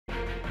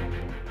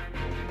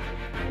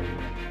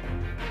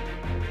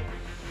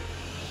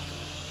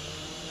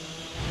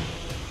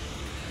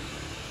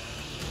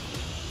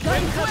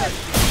cover.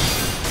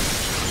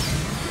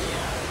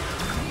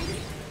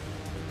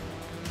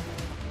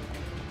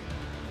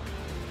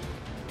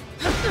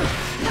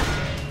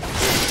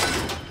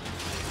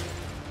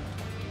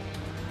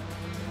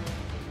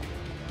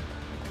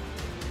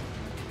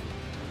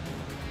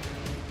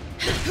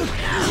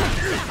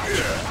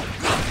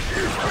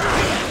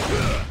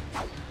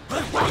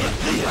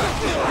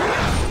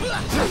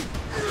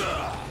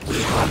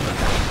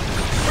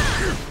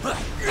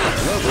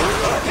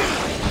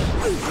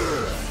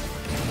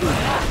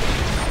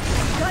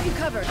 Got you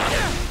covered.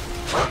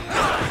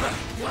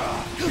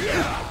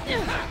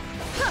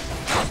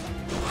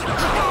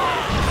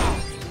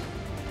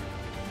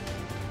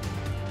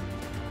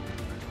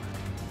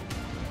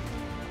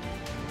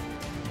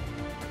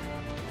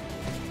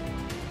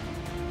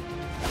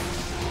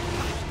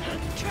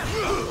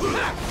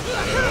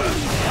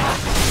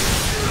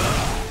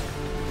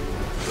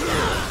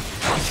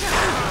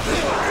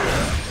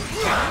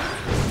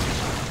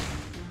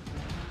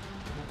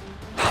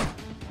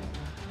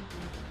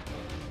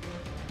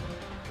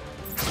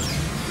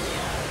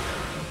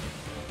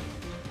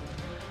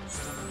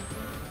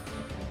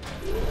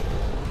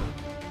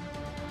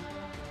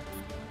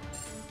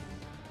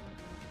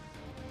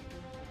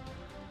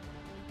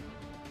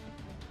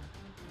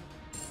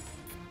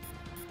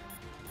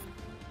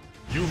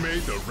 You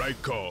made the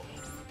right call.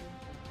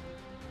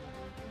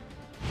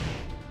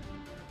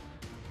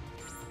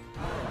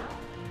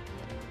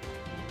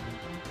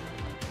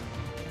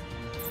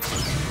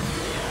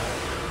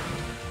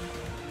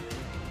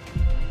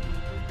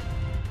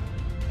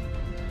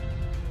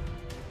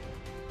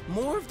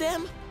 More of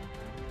them?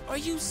 Are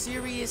you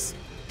serious?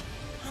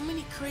 How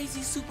many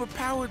crazy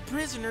super-powered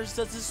prisoners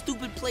does this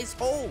stupid place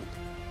hold?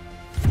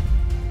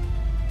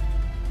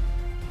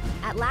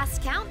 At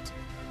last count,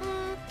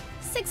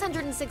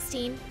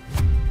 616.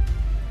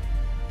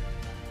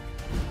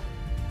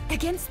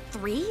 Against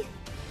 3?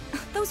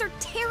 Those are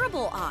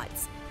terrible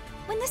odds.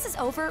 When this is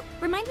over,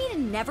 remind me to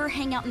never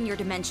hang out in your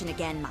dimension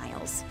again,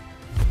 Miles.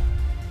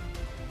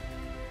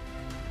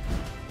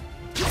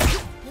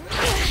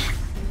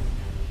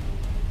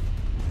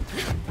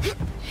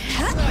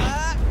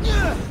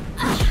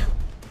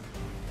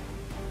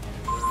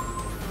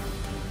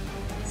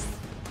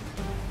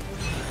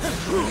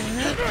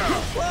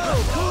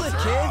 Whoa, cool it,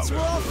 kids. We're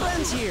all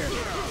friends here.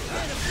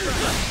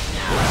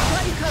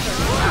 Got you covered.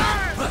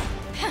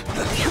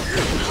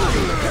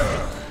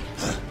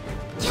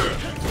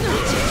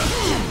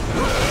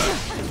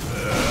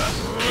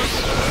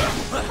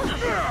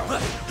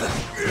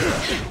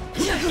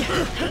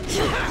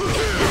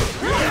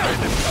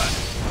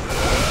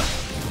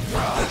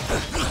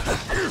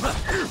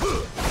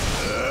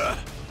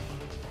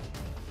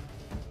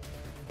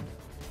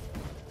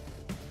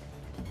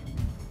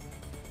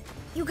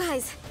 You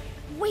guys,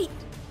 wait.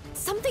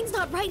 Something's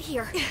not right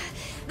here.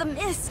 The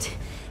mist.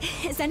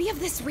 Is any of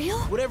this real?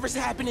 Whatever's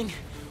happening,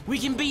 we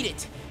can beat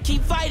it.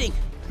 Keep fighting.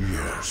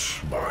 Yes,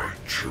 my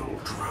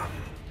children.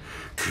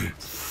 Keep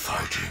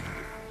fighting.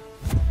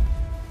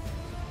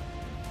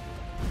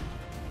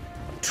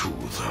 To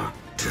the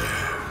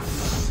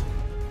death.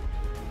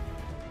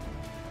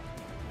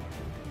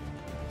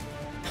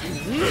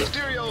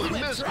 Mysterio's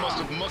mist must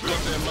have mucked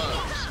up their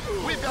minds.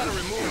 We've got to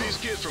remove these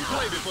kids from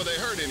play before they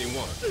hurt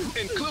anyone,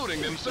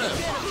 including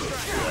themselves.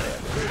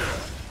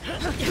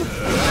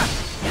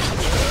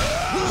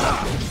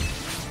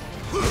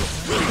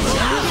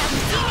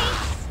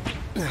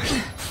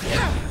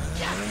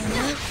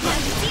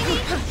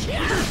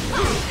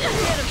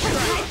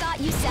 I thought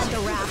you said the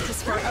raft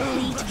was for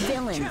elite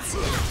villains.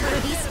 What are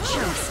these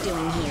chumps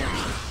doing here?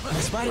 My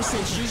spider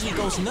sense usually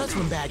goes nuts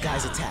when bad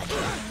guys attack.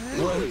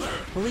 Well,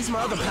 at least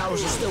my other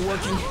powers are still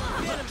working.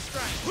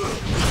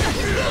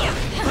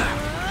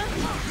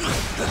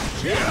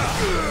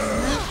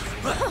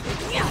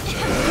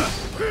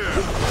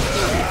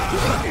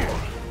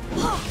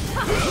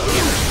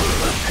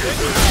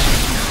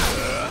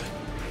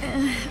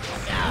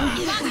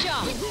 Gotcha!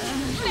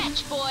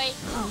 Fetch, boy!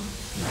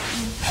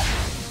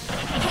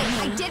 Hey,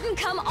 I didn't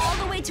come all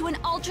the way to an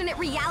alternate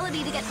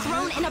reality to get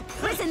thrown in a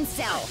prison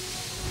cell.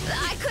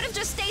 I could have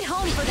just stayed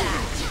home for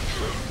that.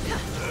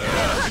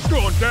 It's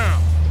going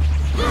down.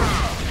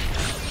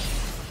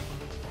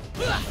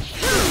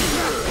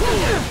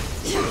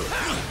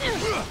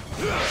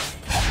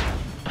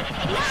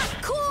 Not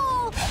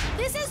cool!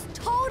 This is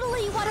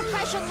totally what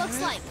oppression looks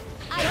like.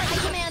 I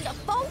demand a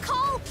phone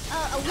call,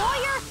 a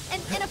lawyer,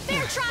 and a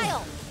fair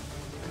trial.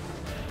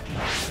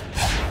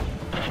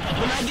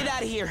 When I get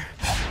out of here,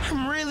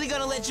 I'm really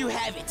gonna let you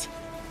have it.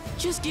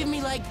 Just give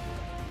me like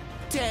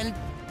 10,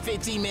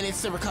 15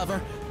 minutes to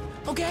recover.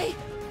 Okay?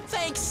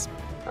 Thanks.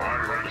 I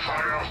had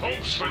higher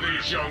hopes for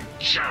these young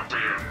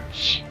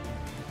champions.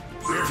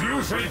 If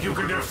you think you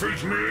can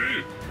defeat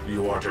me,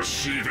 you are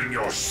deceiving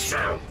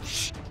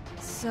yourselves.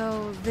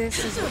 So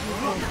this is what you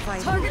call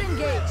fighting. Target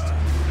engaged.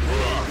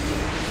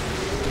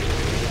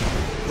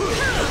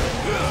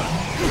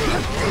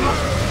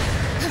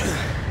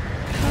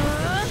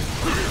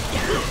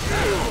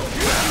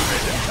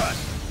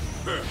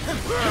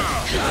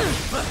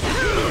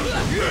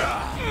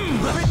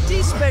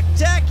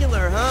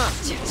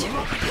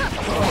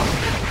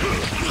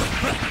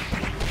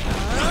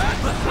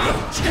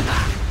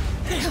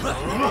 Make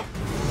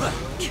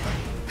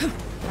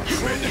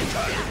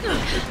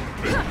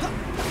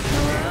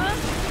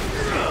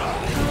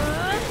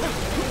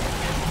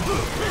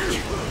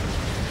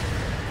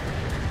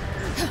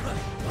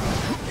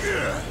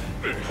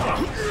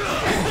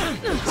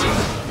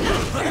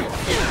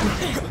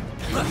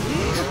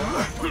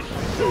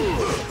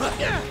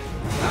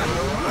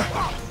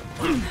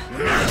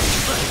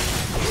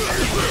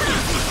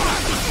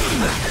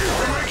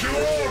you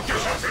all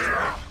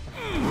disappear!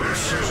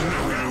 This is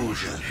no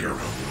illusion,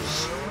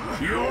 heroes.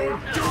 You're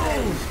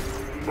doomed!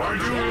 I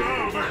do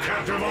love a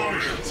captive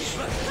audience!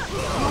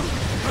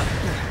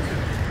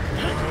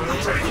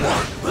 Take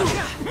one!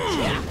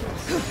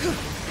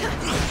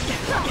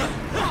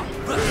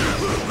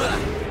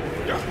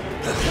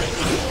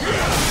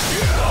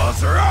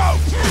 Boss are out!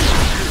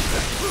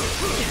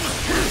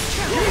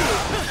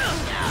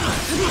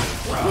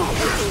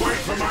 Just wait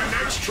for my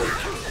next trick!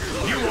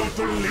 You won't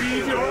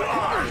believe your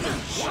eyes!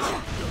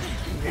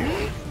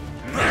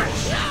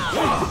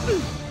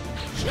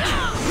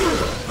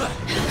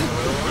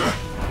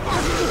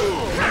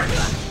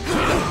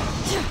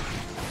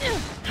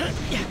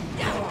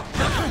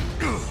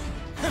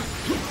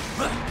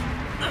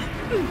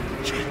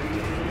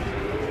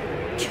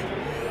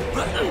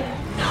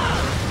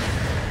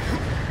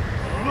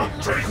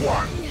 Take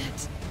one!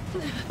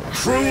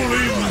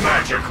 Truly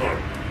magical!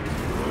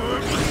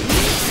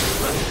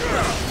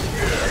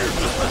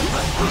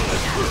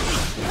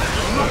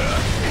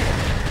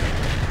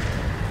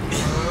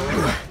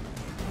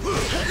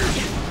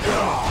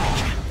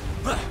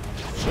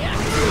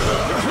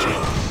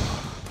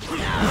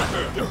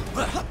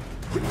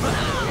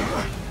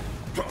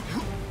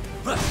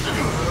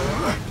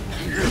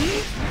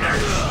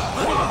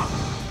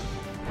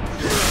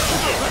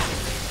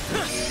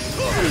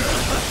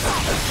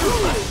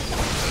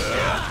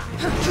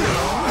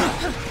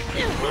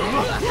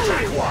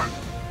 Take one!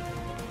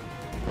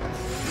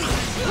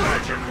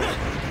 Magical!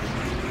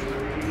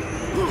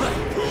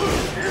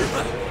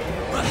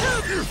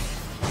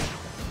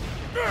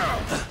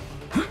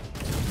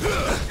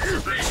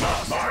 It's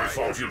not my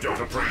fault you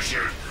don't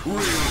appreciate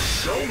real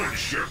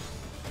showmanship!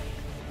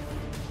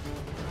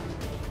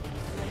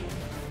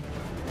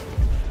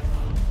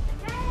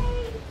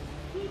 Hey!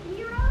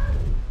 Heroes?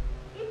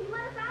 If you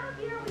let us out of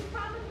here, we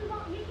promise we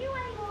won't hit you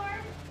anymore.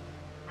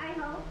 I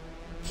hope.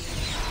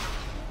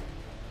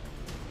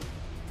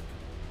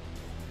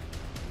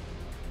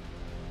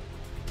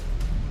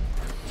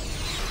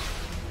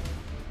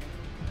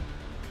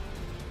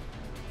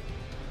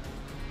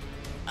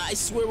 I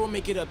swear we'll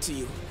make it up to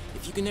you.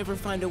 If you can ever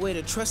find a way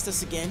to trust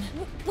us again.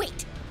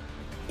 Wait,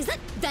 is that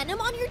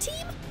Venom on your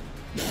team?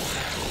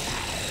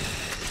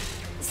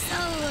 So,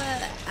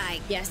 I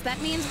guess that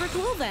means we're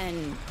cool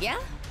then, yeah?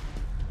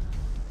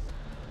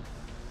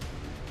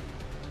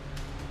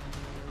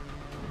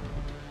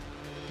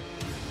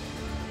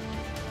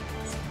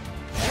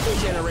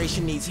 Every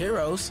generation needs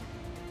heroes.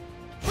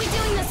 We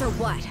doing this or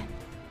what?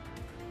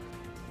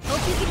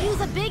 Hope you could use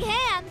a big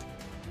hand.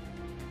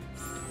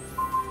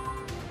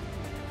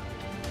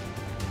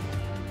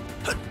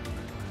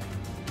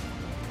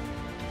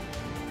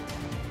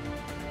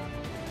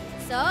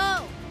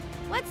 So,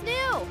 what's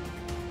new?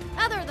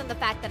 Other than the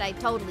fact that I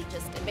totally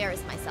just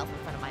embarrassed myself in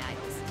front of my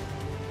idols.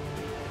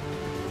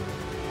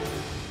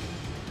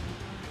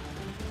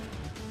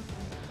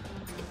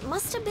 It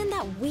must have been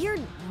that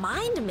weird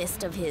mind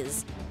mist of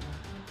his.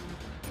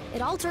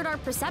 It altered our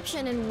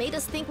perception and made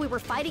us think we were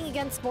fighting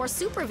against more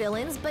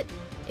supervillains, but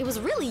it was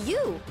really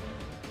you.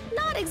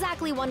 Not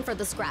exactly one for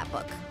the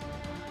scrapbook.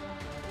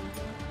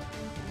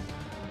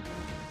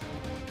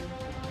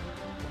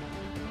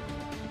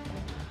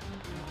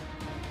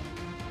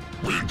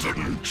 We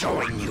didn't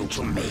join you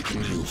to make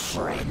new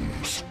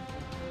friends.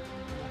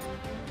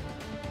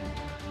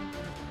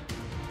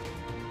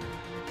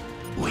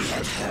 We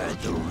had heard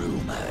the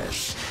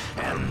rumors,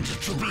 and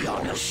to be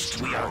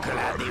honest, we are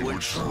glad they were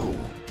true.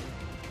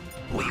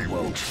 We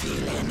won't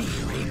feel any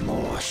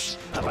remorse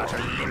about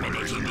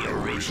eliminating the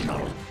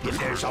original if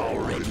there's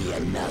already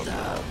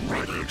another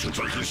ready to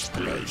take his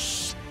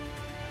place.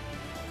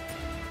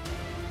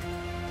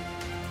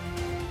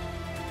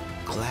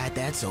 Glad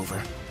that's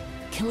over.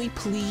 Can we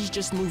please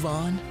just move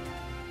on?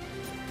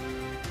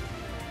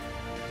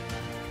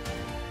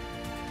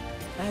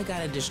 I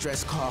got a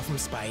distress call from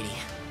Spidey,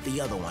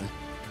 the other one,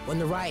 when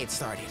the riot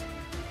started.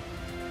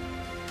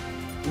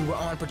 We were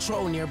on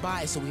patrol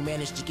nearby, so we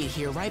managed to get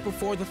here right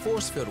before the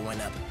force field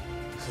went up.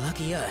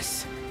 Lucky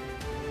us.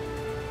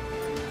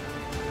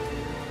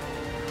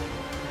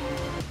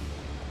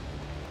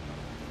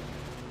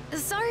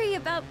 Sorry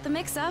about the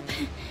mix-up.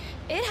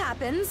 It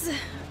happens.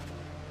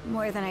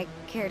 More than I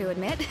care to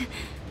admit.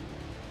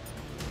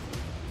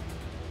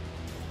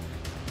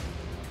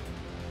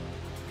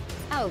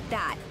 Oh,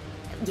 that.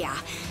 Yeah.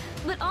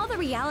 But all the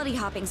reality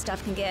hopping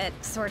stuff can get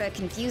sorta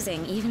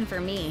confusing, even for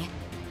me.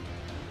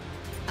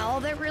 All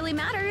that really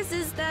matters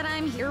is that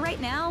I'm here right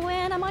now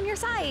and I'm on your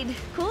side.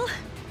 Cool?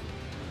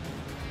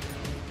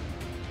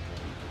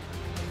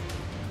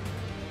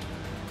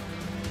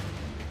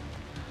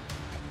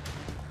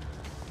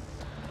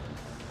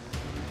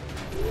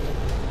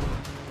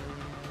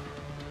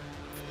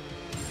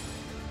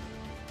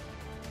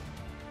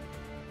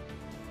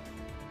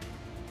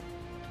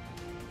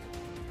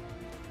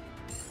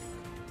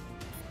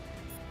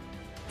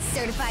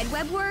 Certified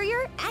web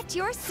warrior at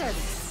your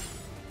service.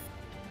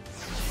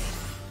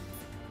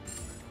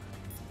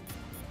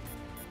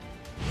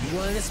 You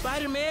wanted a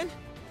Spider-Man?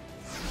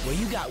 Well,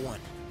 you got one.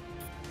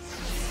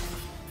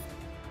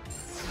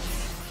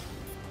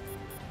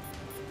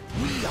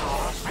 We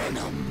are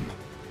Venom.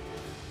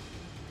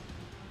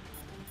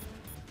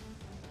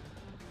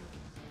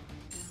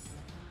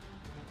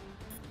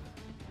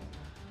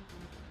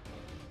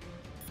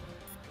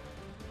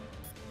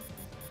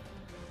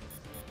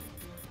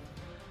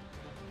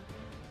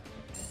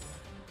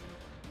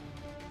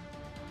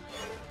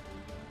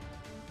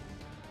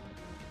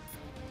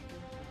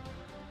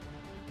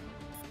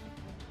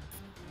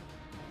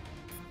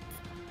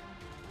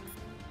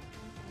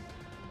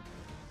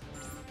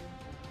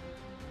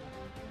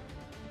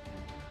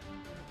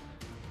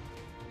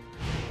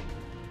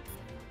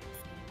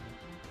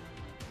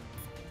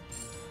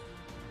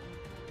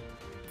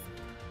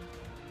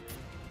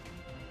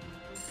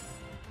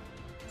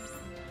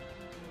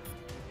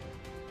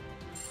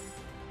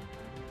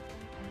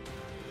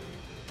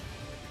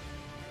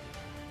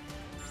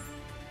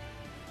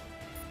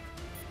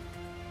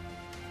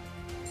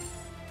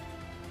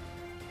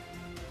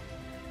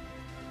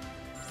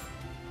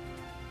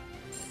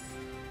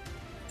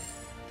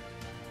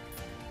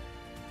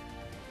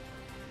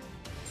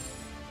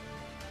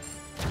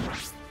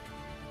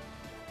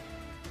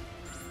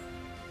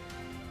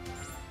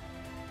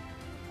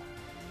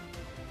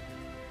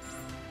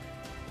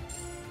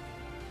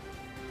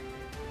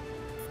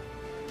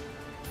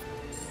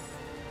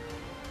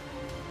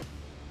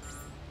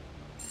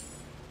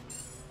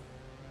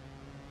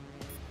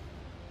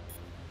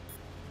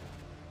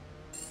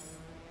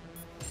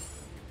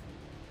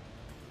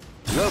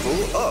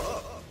 Level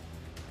up.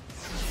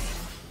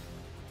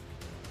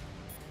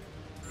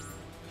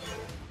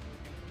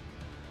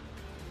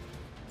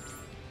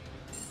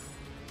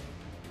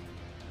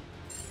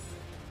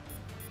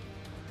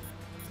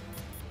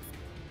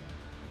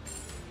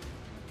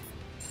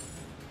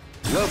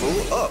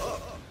 Level up.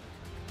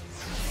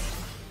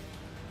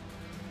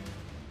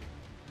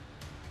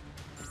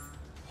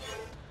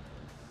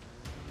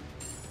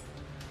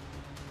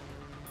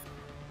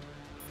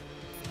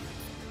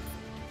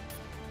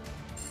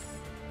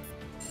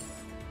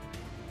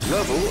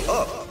 Level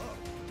up.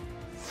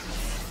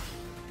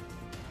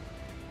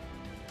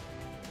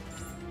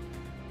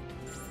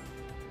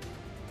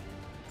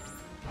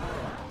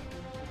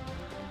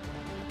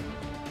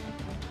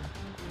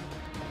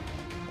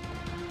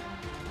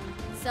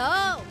 So,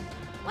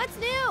 what's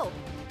new?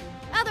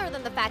 Other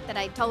than the fact that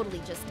I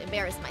totally just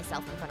embarrassed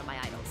myself in front of my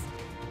idols.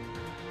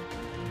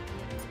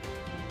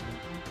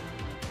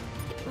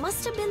 It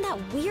must have been that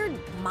weird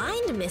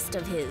mind mist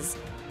of his.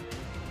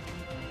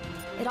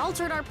 It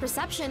altered our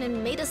perception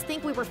and made us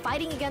think we were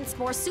fighting against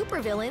more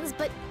supervillains,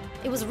 but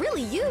it was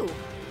really you.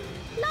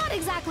 Not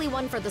exactly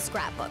one for the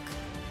scrapbook.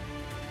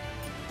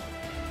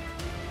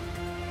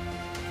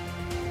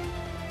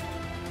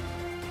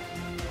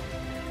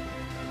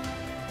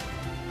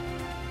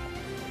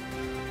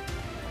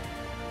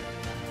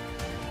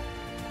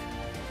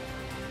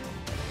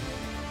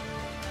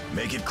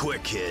 Make it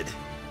quick, kid.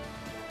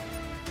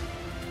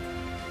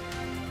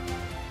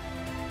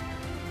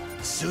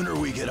 The sooner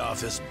we get off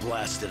this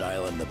blasted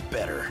island, the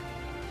better.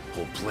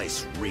 Whole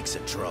place reeks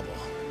of trouble.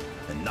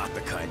 And not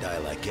the kind I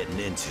like getting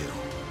into.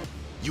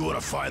 You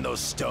wanna find those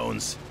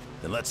stones?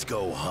 Then let's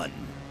go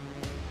hunting.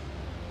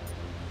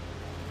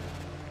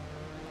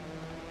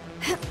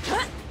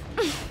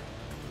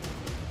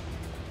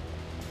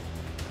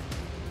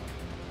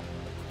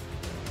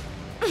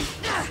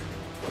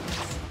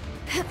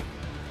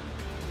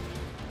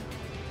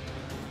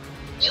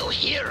 You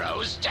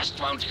heroes just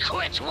won't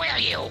quit, will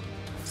you?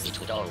 It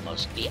would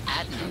almost be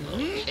admirable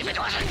if it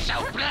wasn't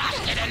so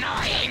blasted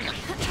annoying.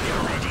 You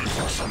ready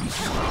for some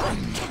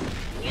fun?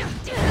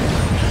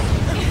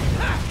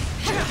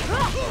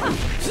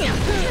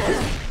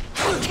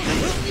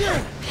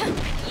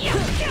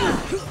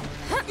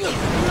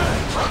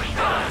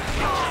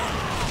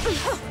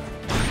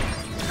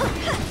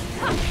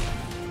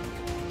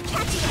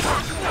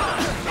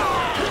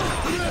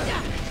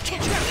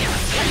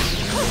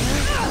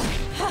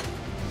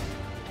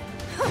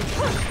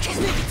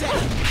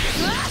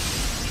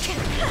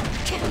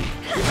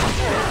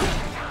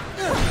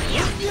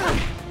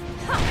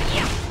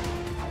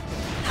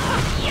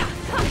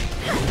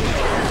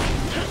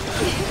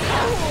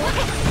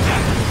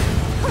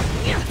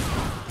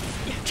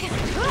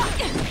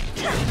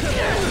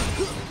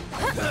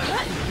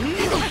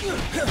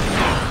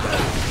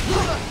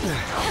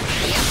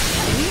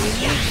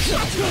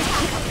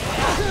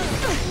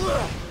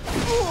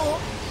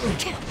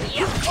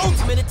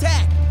 Ultimate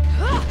attack!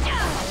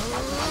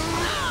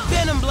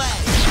 Venom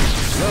blast!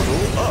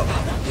 Level up.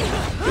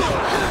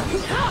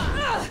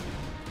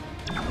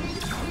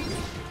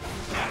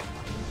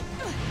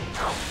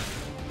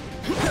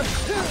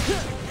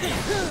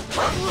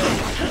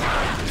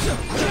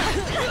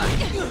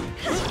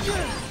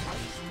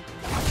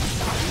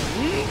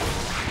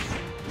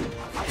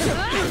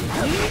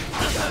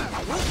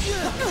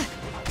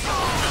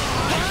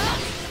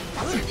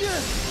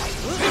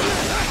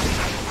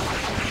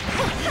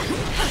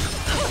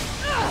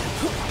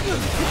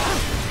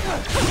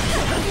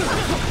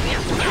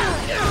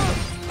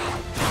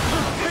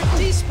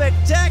 Pretty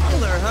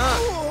spectacular, huh?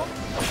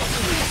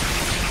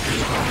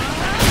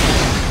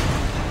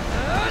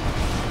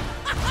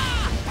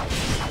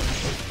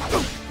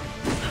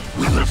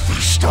 We will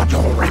feast on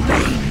your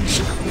remains.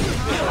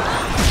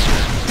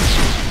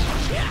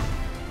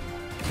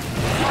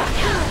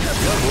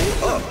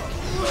 Level up.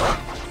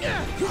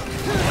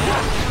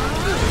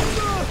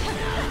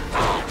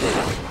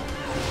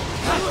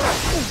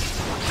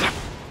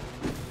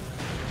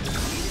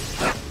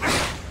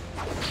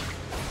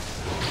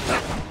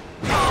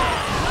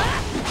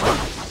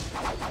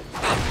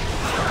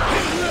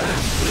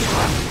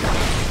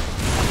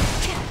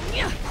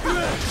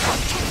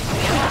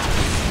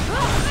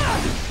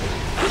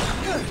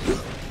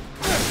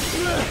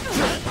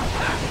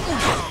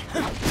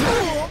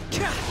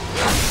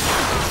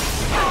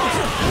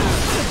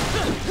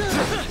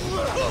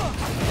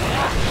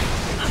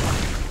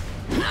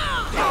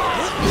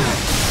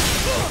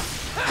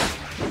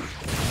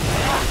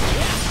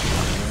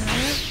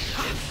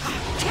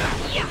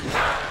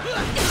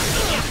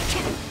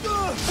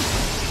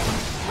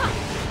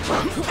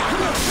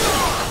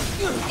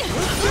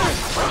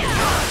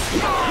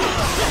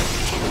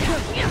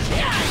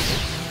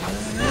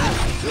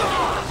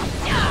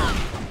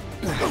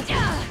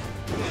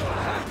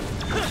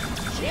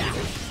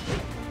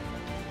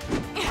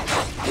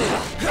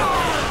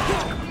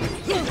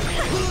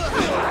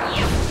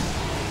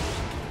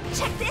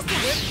 Check this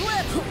out!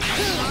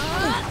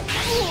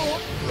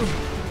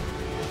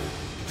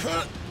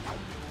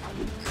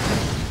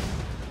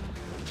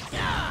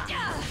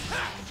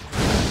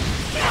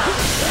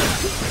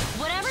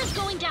 Whatever's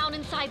going down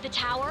inside the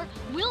tower,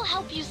 we'll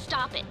help you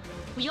stop it.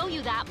 We owe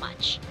you that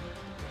much.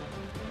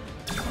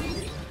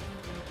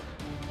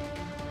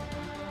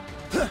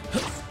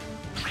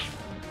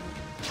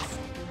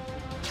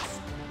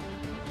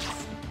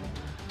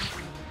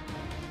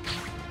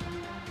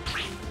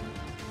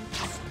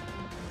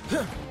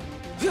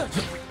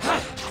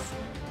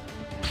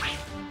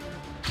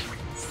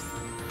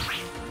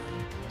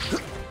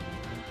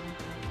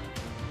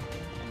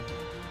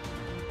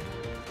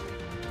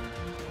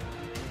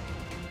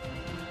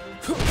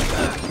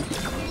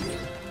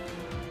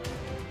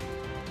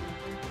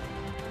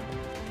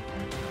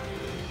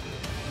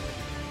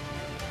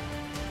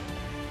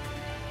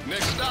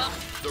 Next stop,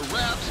 the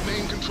Raft's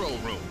main control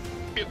room.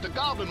 If the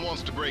Goblin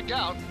wants to break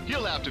out,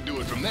 he'll have to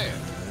do it from there.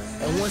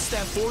 And once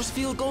that force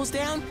field goes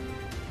down,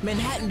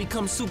 Manhattan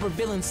becomes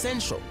supervillain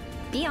central.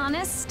 Be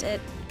honest,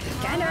 it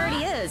kinda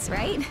already is,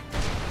 right?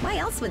 Why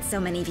else would so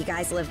many of you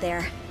guys live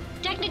there?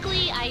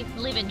 Technically, I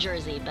live in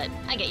Jersey, but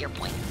I get your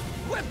point.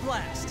 Whip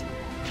blast!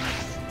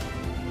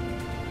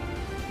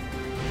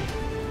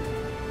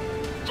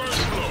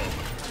 First floor,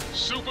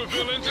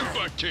 supervillains and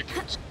butt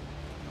kickers.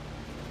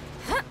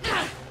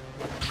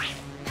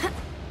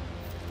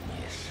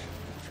 Yes,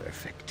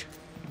 perfect.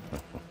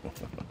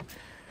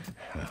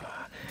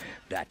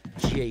 That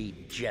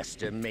Jade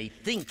Jester may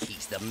think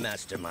he's the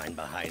mastermind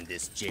behind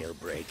this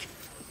jailbreak,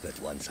 but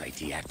once I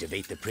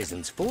deactivate the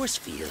prison's force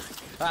field,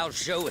 I'll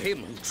show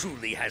him who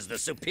truly has the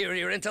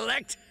superior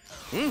intellect.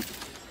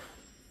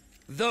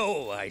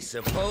 Though I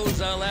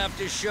suppose I'll have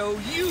to show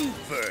you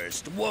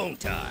first,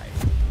 won't I?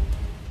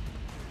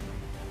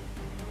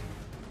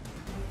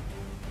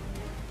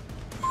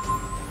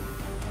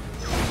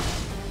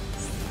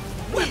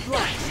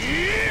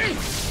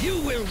 You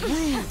will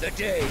rue the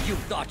day you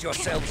thought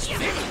yourselves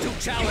fit to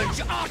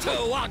challenge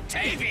Otto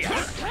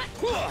Octavius!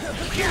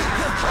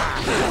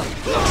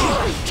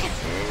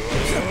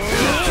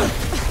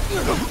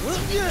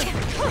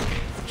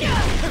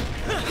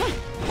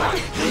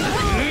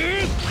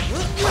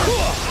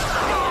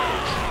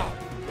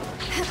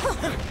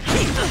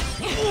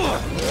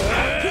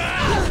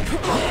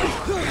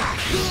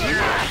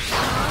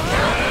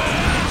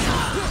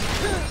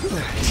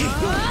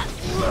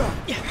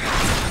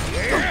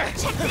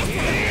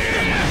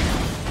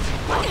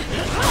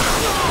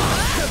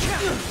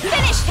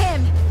 Finish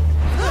him!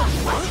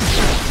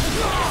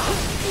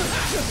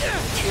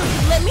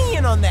 Let me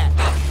in on that.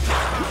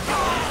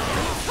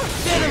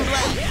 Venom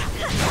blast.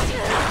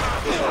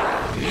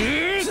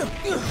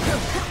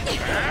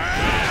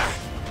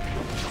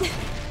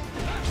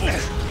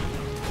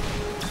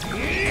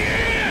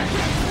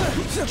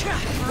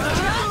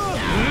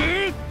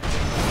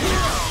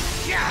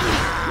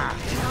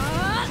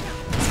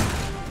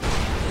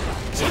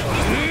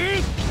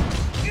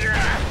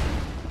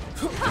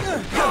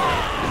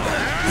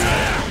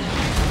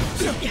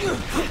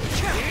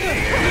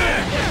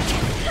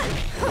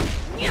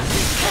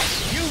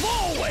 You've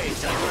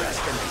always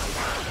underestimated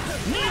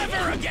me.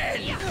 Never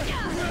again!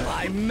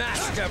 My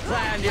master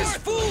plan is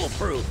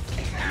foolproof.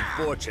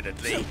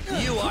 Unfortunately,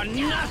 you are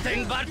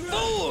nothing but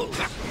fools!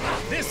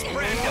 This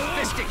brand of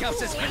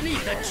fisticuffs is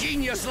beneath a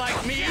genius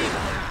like me!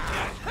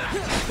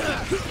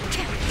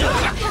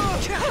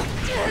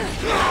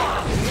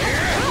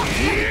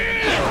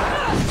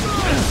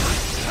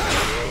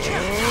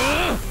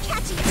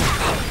 Catching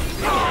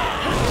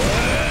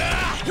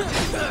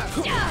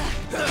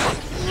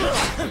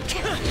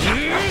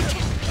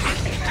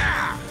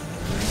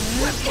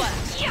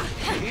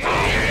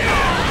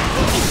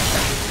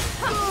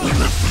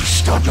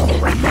Still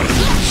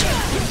remains.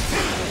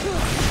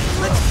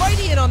 Let's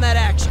fighty it on that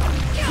action.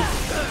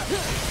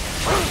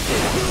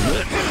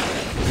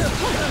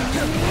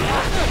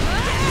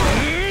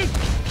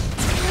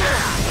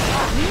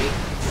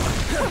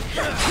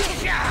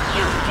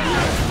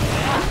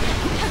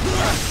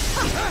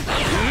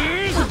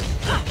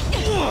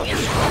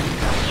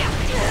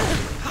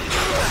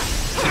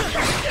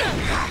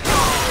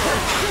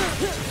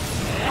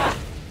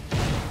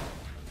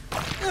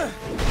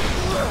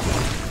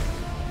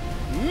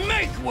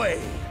 Make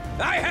way!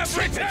 I have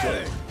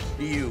returned!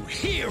 You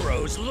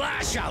heroes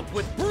lash out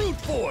with brute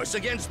force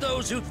against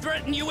those who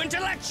threaten you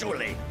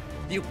intellectually!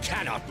 You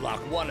cannot lock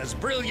one as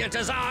brilliant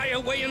as I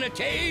away in a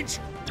cage!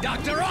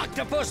 Dr.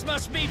 Octopus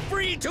must be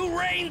free to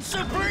reign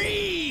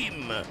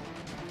supreme!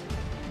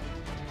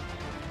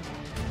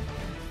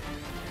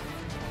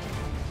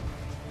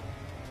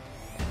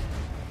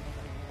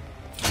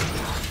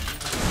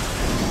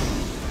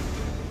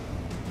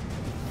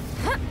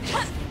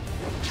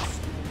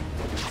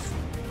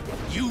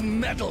 You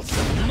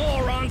meddlesome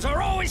morons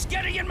are always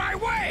getting in my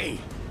way!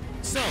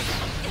 So,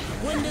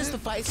 when does the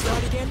fight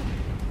start again?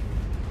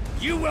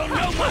 You will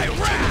know my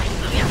wrath!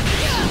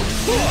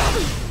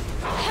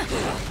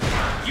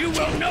 You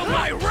will know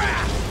my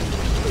wrath!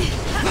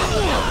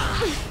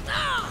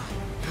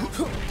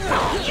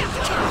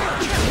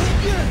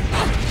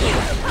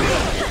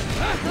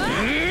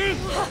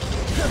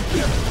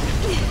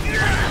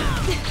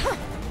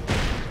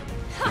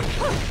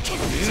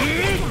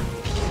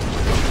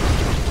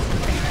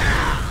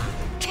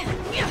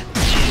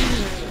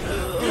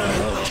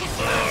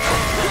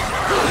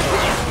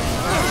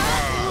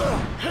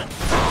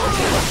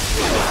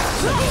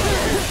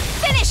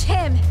 Finish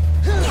him!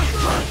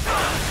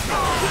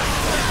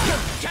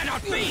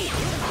 Cannot be!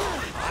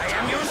 I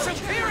am your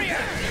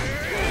superior!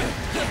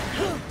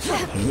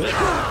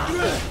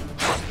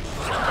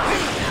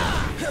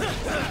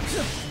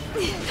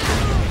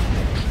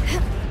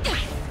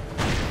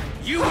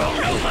 You will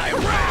know my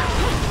wrath!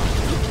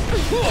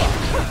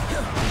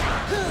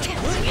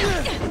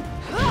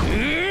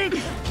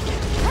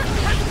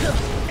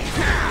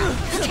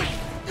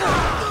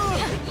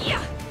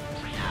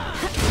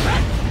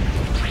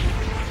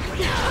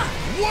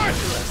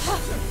 Worthless!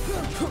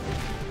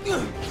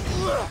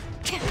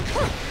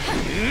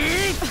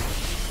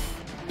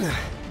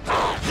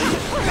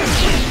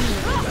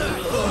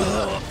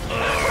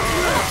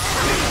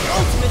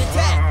 Ultimate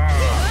attack!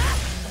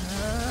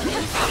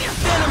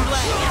 Venom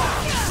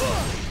Blast!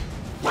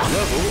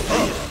 Level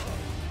up.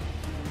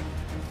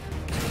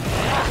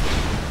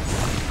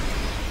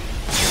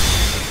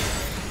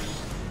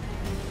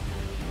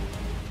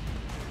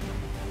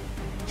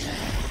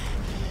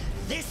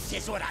 This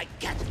is what I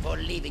get for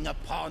leaving a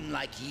pawn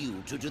like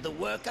you to do the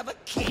work of a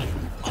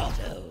king,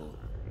 Otto.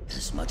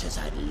 As much as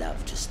I'd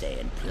love to stay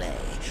and play,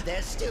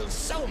 there's still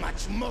so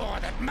much more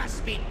that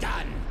must be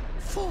done.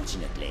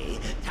 Fortunately,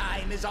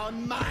 time is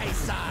on my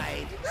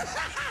side.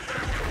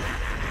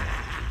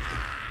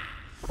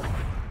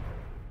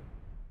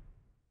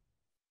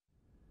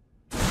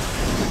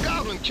 The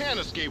Goblin can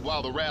escape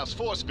while the Raft's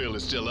force field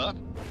is still up,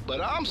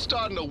 but I'm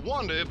starting to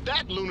wonder if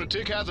that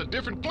lunatic has a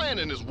different plan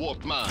in his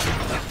warped mind.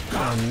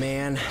 Oh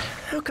man,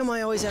 how come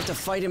I always have to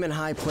fight him in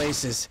high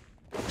places?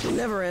 It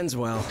never ends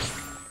well.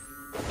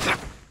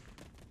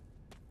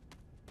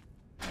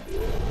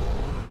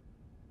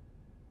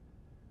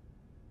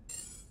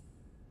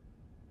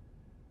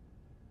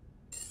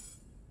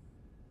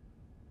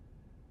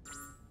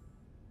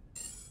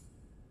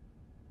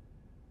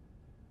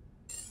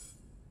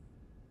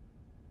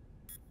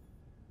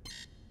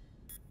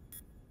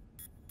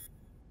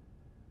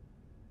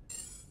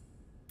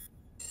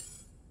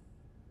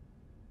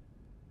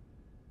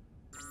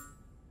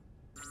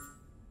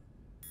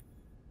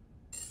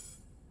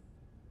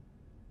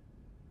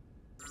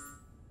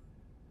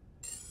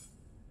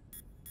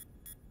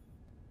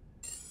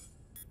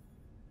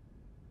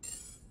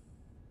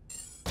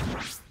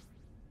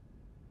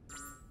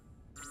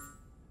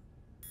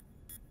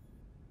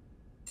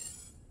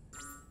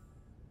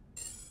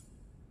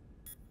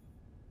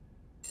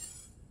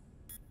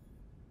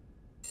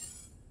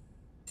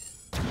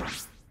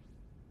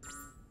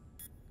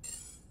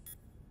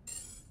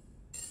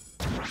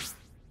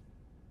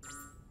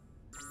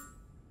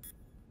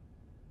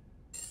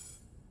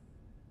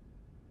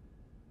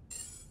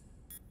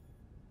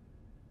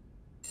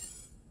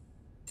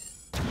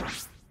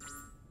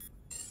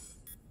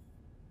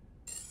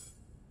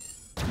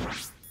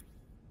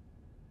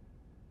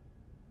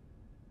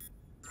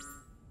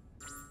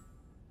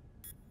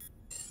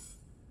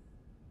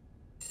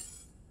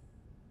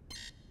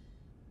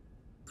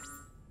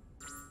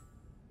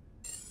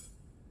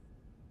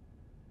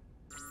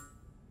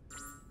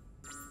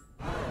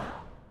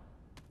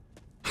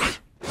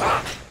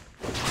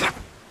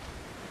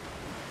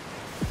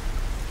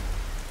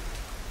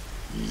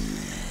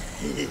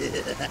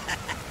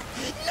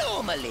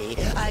 Normally,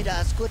 I'd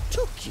ask what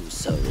took you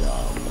so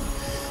long.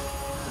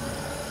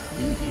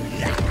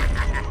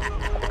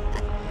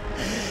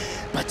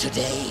 But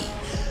today,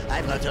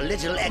 I've got a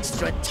little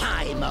extra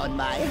time on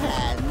my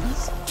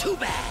hands. Too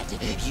bad.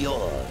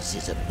 Yours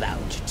is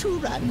about to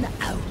run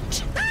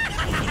out.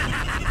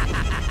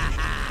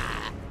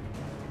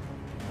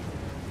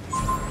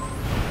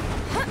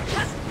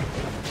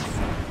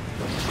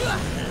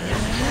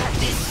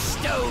 This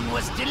stone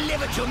was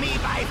delivered to me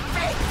by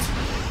fate.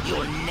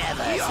 You'll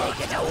never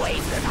take it away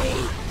from me.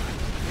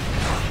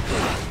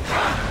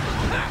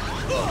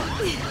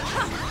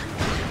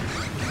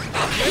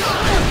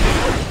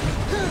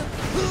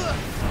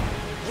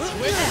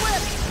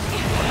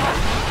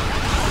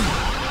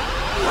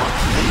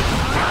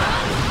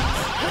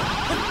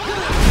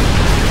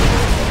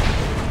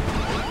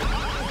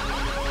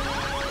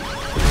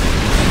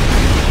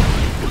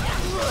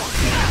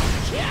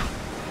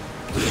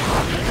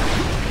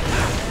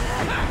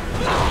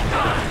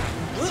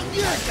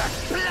 You've got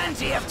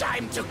plenty of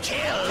time to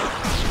kill.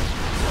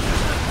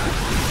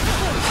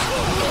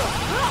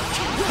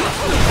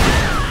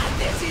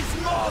 This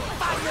is more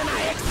fun than I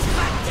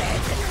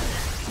expected.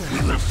 We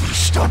will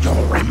feast on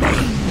your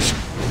remains.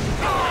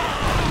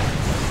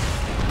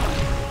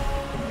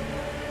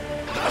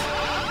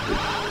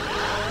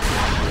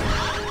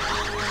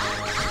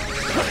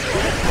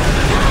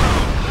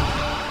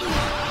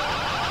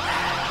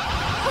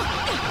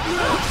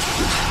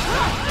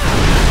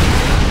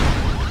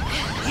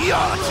 Your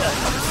turn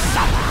to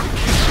suffer.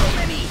 How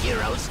many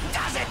heroes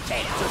does it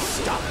take to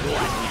stop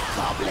one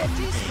goblin?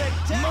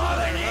 More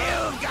than you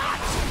got.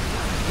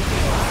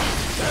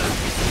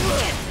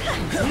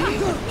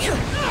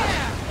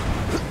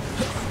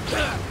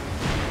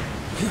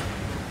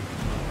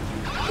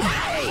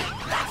 Hey,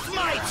 that's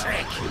my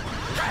trick.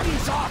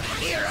 Hands off,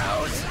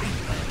 heroes.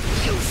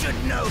 You should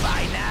know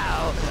by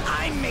now,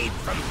 I'm made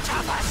from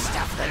tougher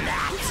stuff than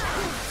that.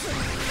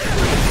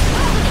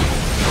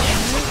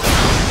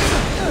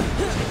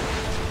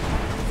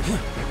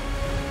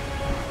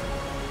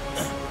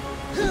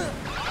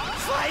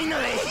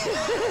 Finally!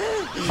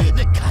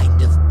 The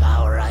kind of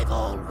power I've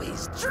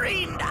always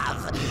dreamed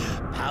of.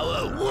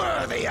 Power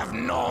worthy of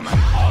Norman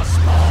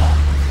Osborn.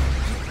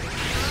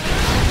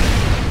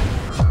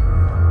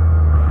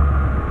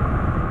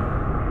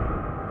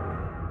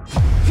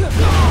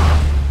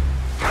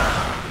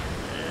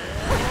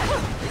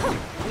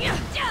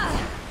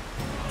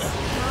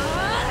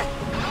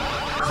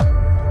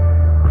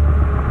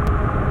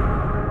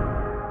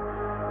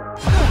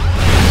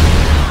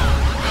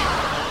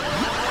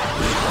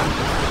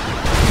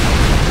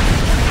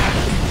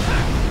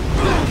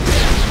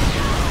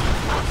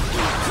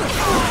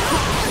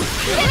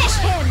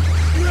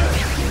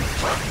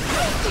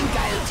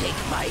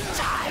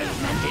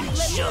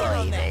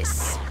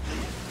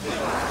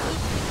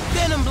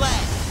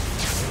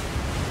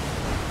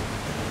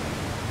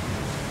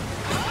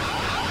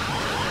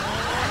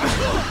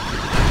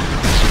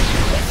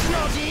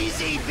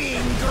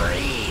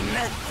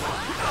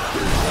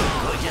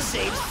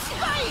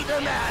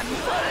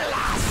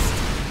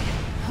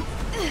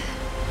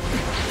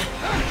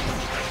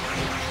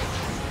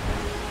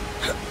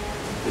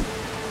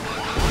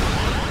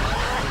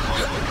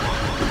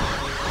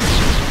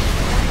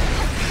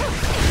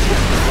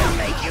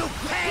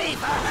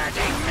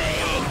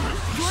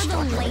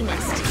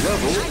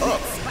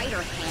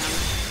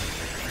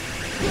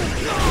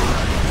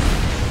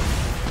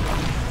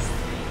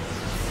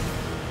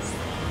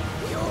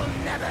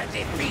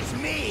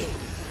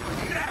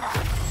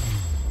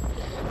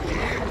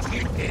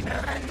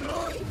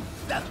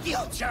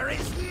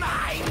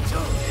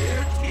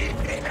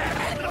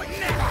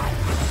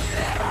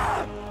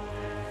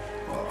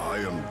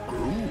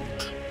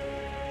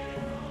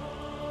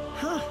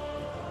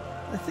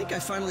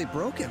 Finally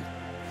broke him.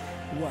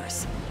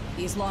 Worse,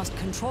 he's lost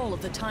control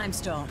of the Time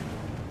Stone.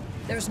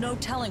 There's no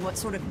telling what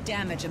sort of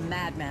damage a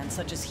madman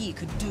such as he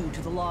could do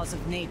to the laws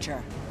of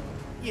nature.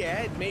 Yeah,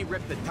 it may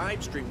rip the time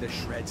stream to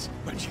shreds,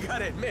 but you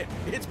gotta admit,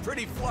 it's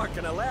pretty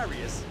flarkin'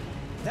 hilarious.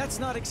 That's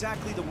not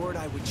exactly the word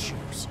I would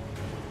choose.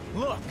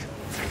 Look!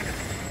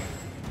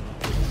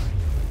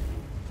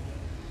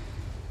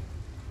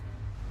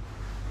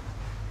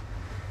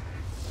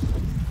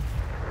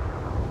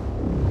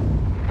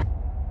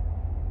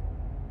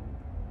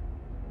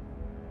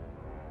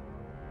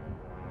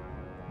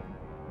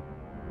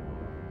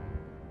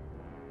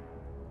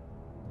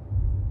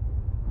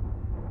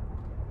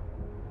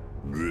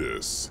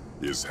 This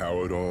is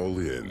how it all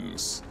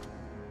ends.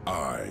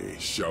 I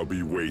shall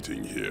be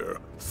waiting here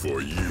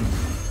for you.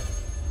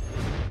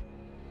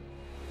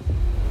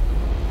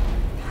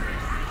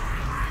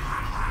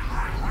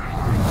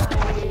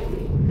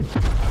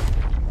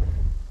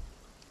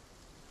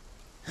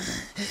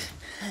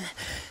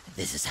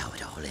 This is how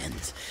it all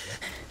ends.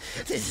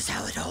 This is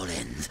how it all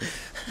ends.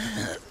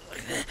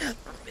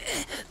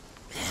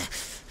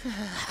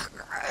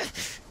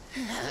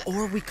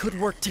 Or we could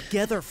work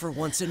together for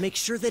once and make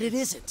sure that it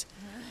isn't.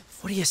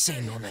 What do you say,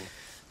 Norman?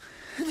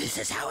 This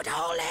is how it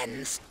all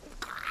ends.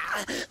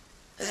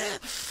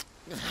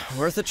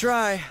 Worth a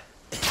try.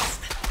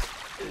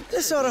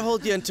 This ought to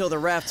hold you until the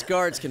Raft's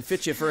guards can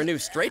fit you for a new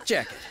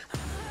straitjacket.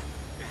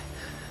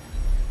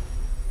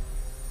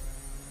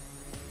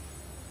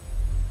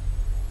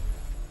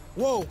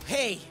 Whoa,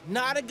 hey,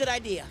 not a good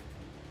idea.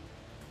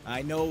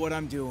 I know what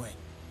I'm doing.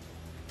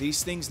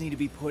 These things need to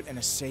be put in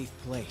a safe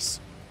place.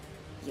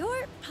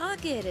 Your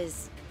pocket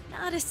is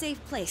not a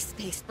safe place,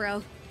 Space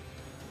Bro.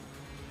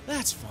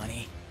 That's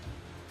funny.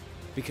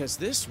 Because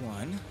this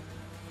one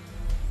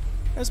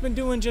has been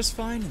doing just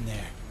fine in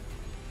there.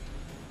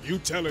 You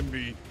telling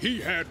me he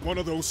had one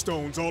of those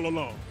stones all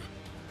along,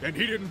 and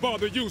he didn't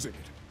bother using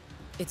it?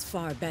 It's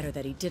far better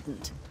that he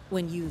didn't,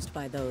 when used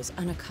by those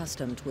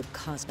unaccustomed with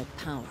cosmic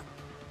power.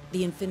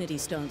 The Infinity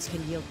Stones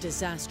can yield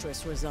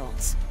disastrous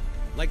results.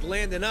 Like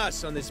landing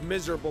us on this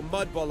miserable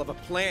mudball of a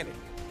planet.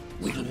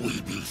 Will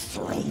we be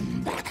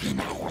thrown back in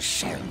our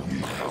cell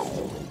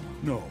now?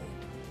 No.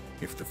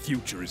 If the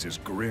future is as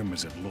grim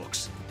as it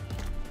looks,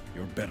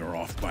 you're better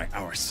off by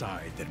our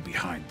side than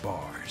behind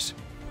bars.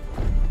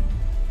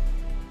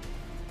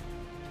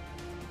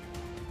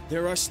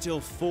 There are still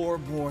 4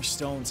 more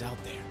stones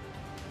out there.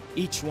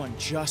 Each one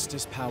just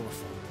as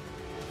powerful,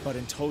 but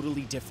in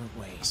totally different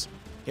ways.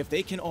 If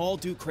they can all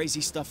do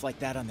crazy stuff like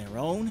that on their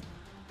own,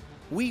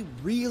 we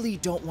really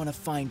don't want to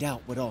find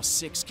out what all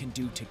 6 can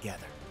do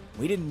together.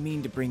 We didn't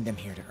mean to bring them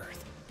here to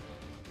Earth,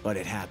 but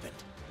it happened.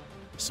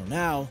 So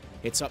now,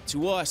 it's up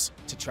to us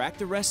to track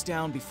the rest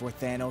down before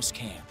Thanos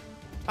can.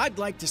 I'd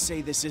like to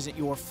say this isn't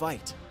your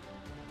fight,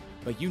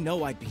 but you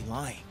know I'd be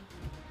lying.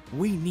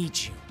 We need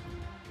you.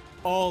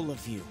 All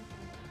of you.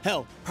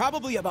 Hell,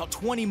 probably about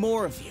 20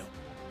 more of you.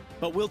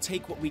 But we'll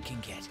take what we can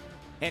get.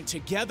 And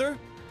together,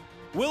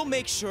 we'll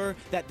make sure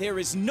that there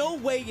is no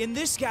way in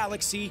this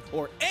galaxy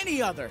or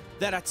any other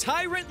that a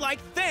tyrant like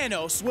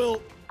Thanos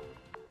will...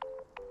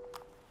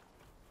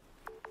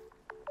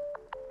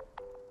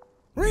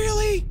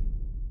 Really?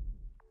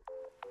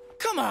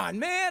 Come on,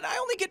 man. I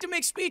only get to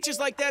make speeches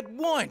like that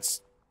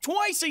once.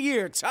 Twice a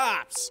year,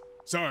 tops.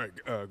 Sorry,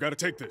 gotta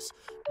take this.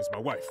 It's my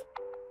wife.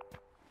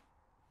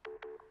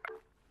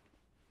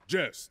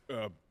 Jess,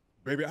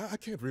 baby, I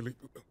can't really...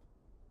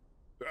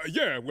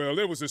 yeah, well,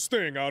 there was this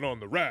thing out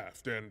on the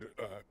raft, and,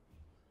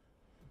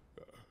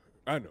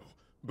 I know,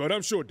 but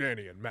I'm sure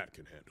Danny and Matt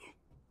can handle.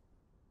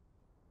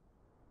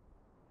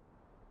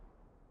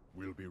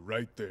 We'll be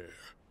right there.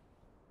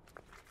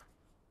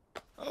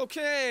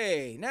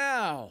 Okay,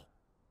 now,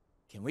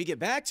 can we get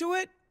back to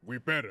it? We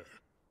better,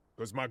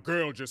 because my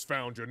girl just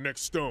found your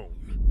next stone.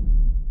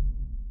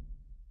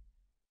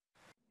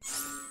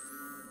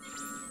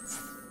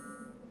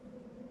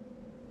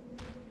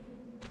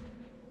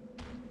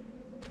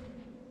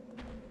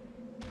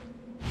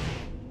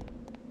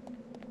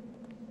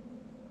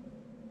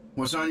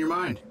 What's on your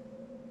mind?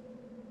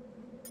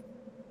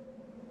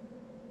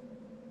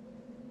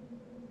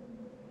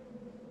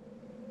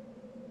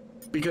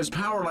 Because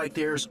power like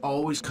theirs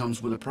always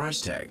comes with a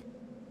price tag.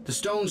 The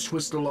stones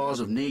twist the laws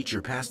of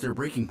nature past their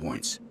breaking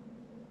points.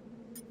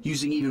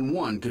 Using even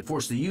one could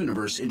force the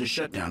universe into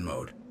shutdown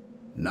mode.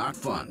 Not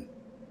fun.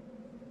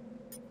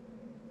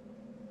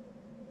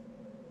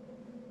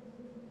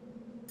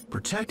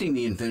 Protecting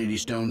the Infinity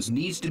Stones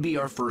needs to be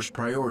our first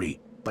priority,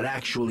 but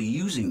actually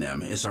using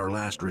them is our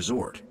last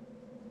resort.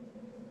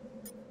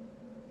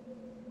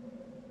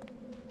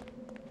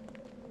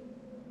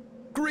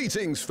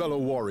 Greetings, fellow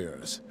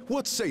warriors.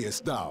 What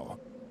sayest thou?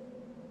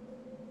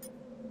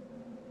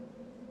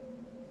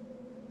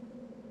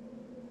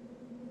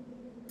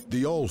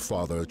 The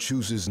All-Father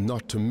chooses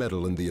not to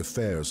meddle in the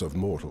affairs of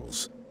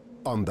mortals.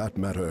 On that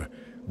matter,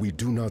 we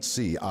do not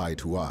see eye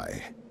to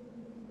eye.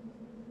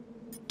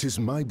 'Tis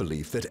my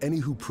belief that any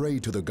who pray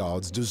to the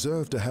gods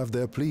deserve to have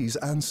their pleas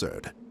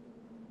answered.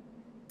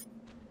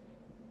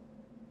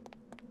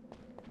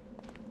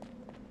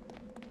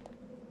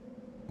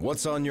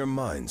 What's on your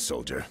mind,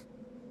 soldier?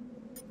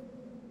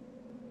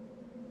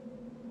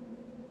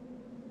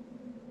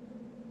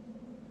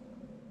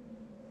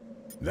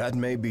 That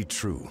may be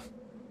true,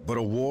 but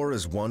a war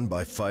is won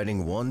by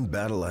fighting one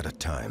battle at a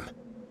time.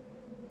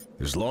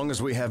 As long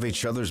as we have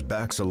each other's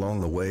backs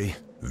along the way,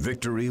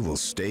 victory will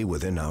stay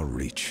within our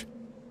reach.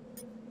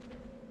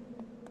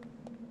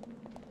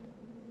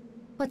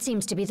 What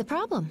seems to be the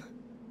problem?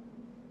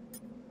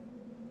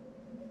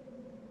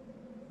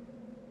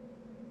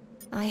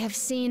 I have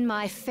seen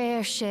my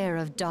fair share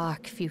of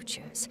dark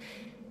futures.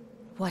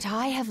 What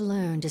I have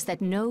learned is that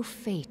no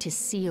fate is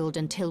sealed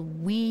until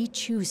we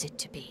choose it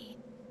to be.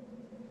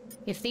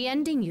 If the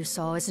ending you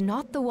saw is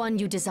not the one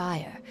you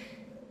desire,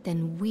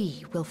 then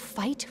we will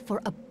fight for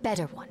a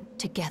better one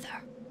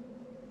together.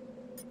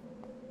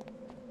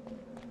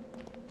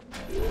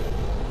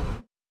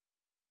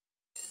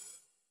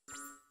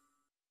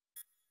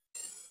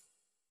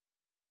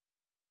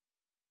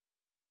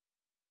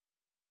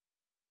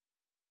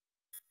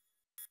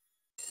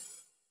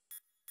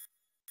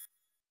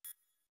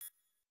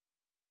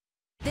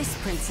 This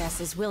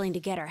princess is willing to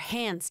get her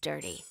hands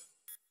dirty.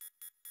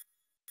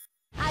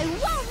 I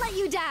won't let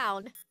you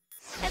down!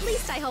 At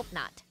least I hope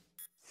not.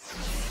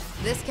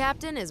 This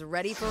captain is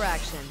ready for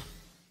action.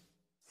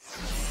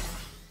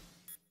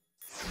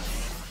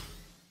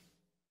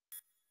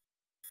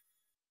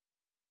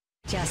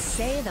 Just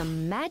say the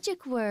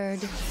magic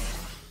word.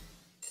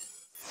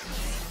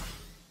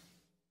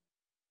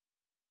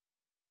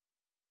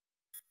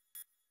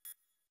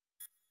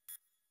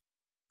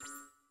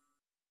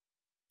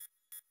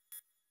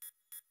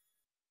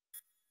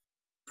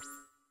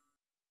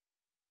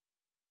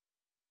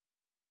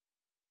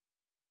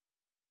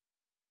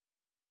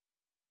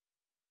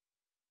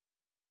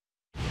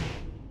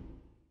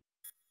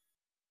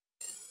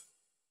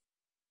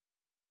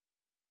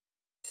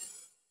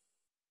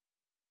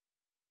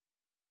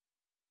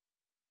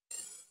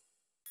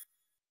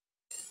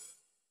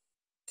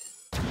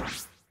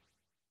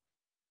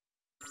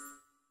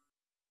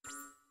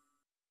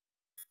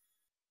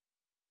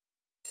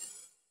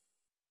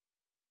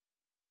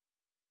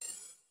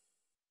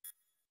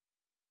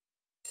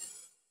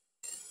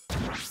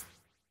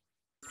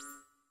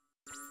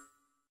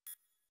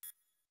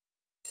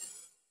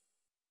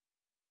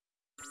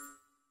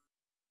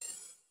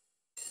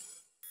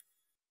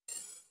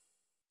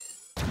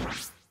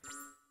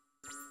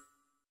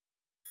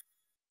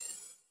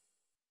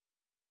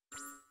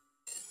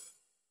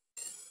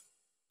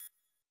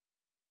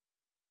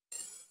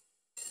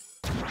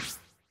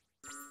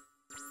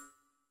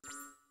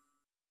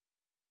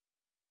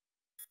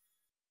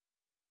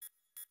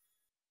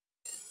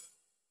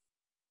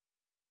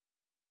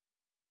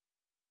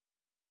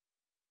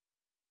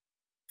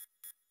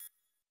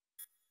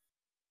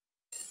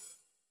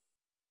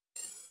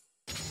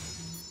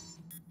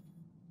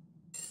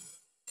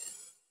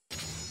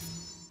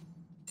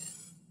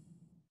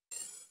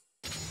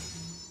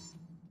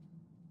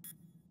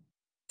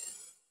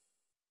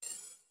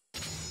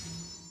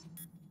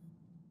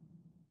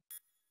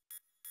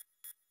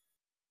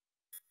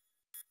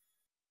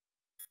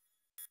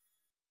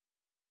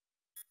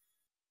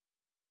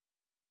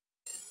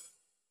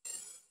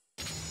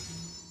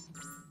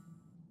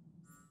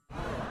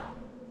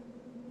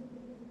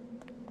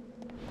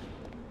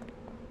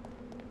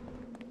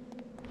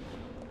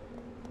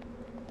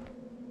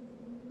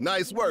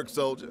 Nice work,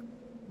 soldier.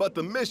 But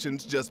the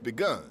mission's just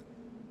begun.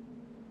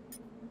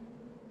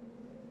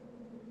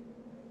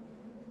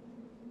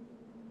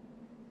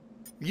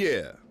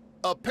 Yeah,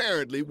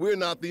 apparently we're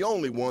not the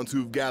only ones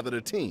who've gathered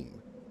a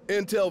team.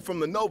 Intel from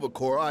the Nova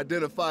Corps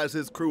identifies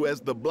his crew as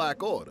the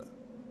Black Order.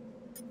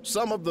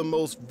 Some of the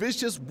most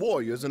vicious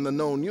warriors in the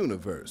known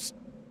universe.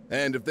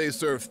 And if they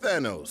serve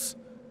Thanos,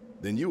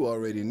 then you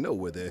already know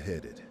where they're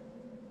headed.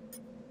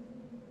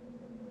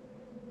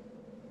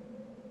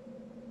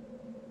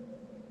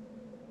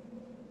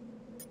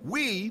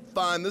 We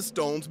find the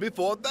stones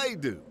before they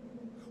do.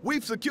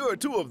 We've secured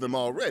 2 of them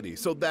already,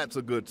 so that's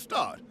a good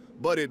start,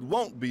 but it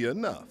won't be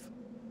enough.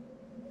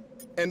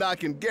 And I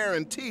can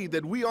guarantee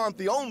that we aren't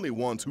the only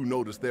ones who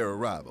noticed their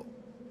arrival.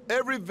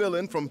 Every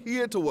villain from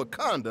here to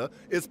Wakanda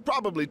is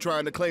probably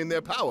trying to claim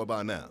their power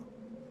by now.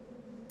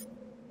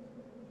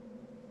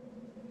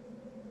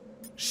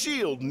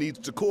 S.H.I.E.L.D. needs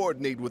to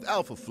coordinate with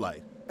Alpha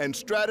Flight and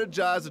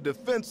strategize a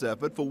defense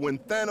effort for when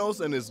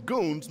Thanos and his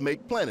goons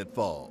make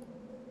planetfall.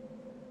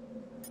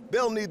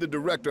 They'll need the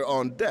director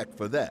on deck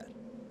for that,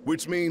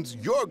 which means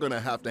you're gonna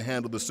have to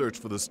handle the search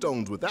for the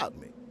stones without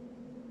me.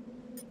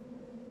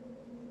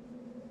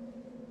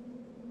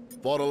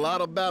 Fought a lot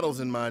of battles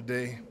in my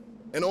day,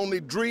 and only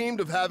dreamed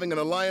of having an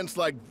alliance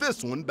like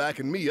this one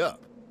backing me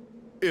up.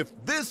 If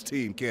this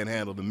team can't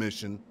handle the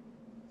mission,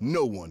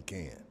 no one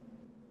can.